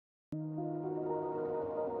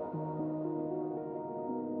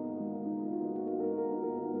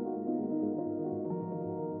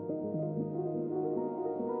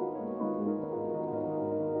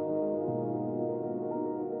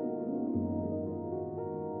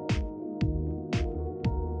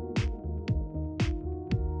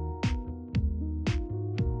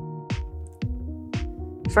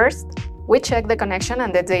First, we check the connection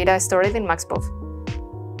and the data stored in MagSpoof.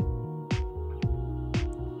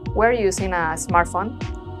 We're using a smartphone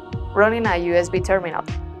running a USB terminal.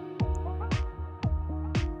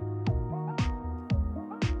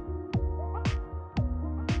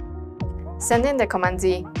 Sending the command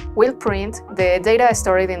D will print the data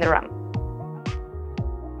stored in the RAM.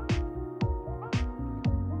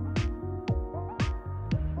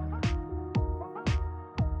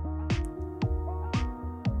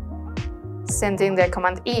 Sending the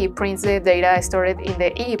command E prints the data stored in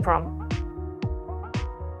the EEPROM.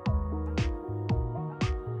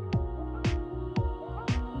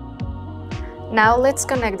 Now let's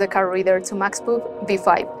connect the card reader to MagSpoof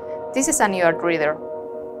V5. This is a new art reader.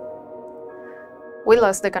 We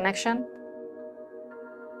lost the connection.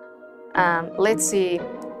 And let's see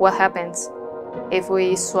what happens if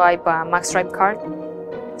we swipe a magstripe card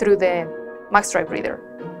through the magstripe reader.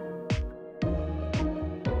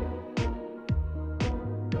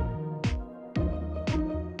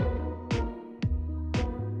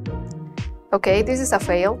 Okay, this is a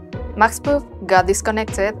fail. MagSpoof got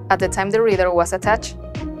disconnected at the time the reader was attached.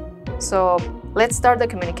 So let's start the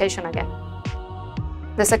communication again.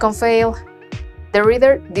 The second fail, the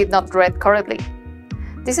reader did not read correctly.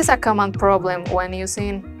 This is a common problem when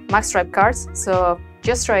using magstripe cards, so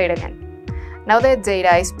just try it again. Now the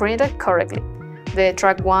data is printed correctly. The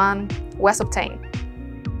track 1 was obtained.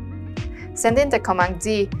 Sending the command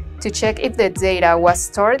D to check if the data was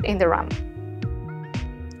stored in the RAM.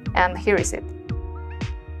 And here is it.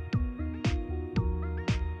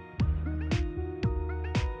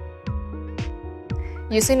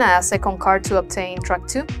 Using a second card to obtain track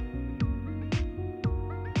 2.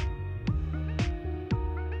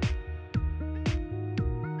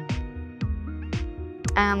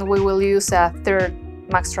 And we will use a third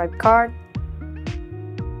magstripe card.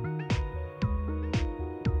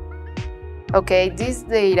 Okay, this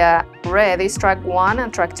data read is track 1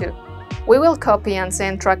 and track 2. We will copy and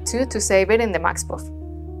send track 2 to save it in the MagSpoof.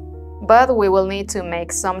 But we will need to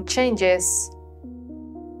make some changes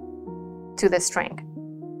to the string.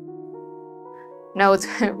 Note,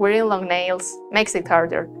 wearing long nails makes it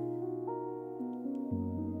harder.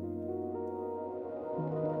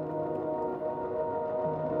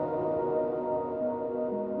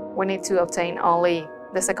 We need to obtain only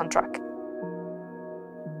the second track.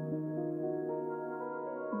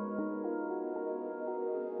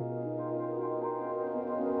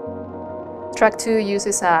 Track 2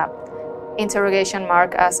 uses a interrogation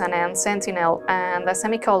mark as an end sentinel and a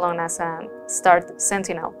semicolon as a start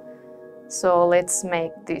sentinel. So let's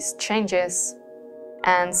make these changes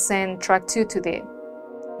and send track 2 to the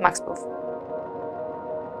MagSpoof.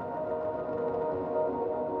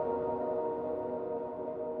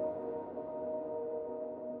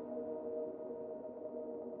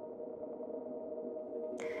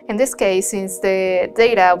 In this case, since the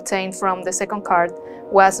data obtained from the second card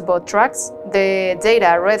was both tracks, the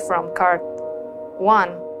data read from card 1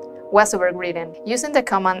 was overwritten. Using the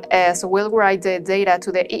command S will write the data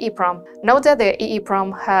to the EEPROM. Note that the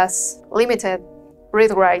EEPROM has limited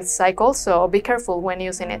read-write cycle, so be careful when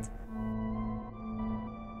using it.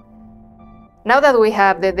 Now that we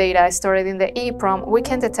have the data stored in the EEPROM, we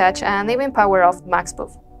can detach and even power off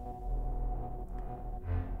MagSpoof.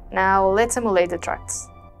 Now let's emulate the tracks.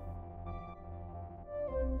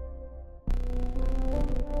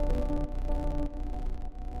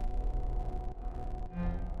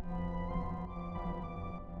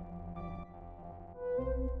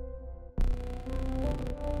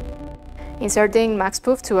 Inserting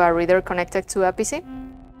MagSpoof to a reader connected to a PC.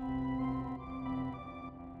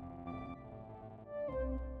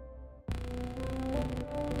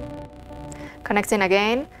 Connecting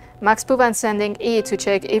again, MagSpoof and sending E to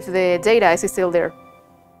check if the data is still there.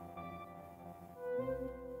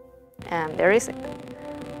 And there is it.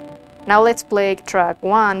 Now let's play track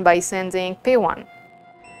 1 by sending P1.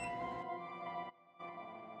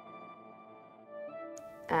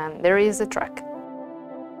 And there is the track.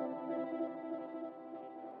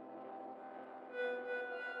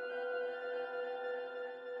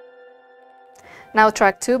 Now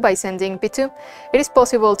track 2 by sending P2. It is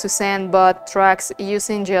possible to send both tracks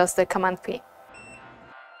using just the command P.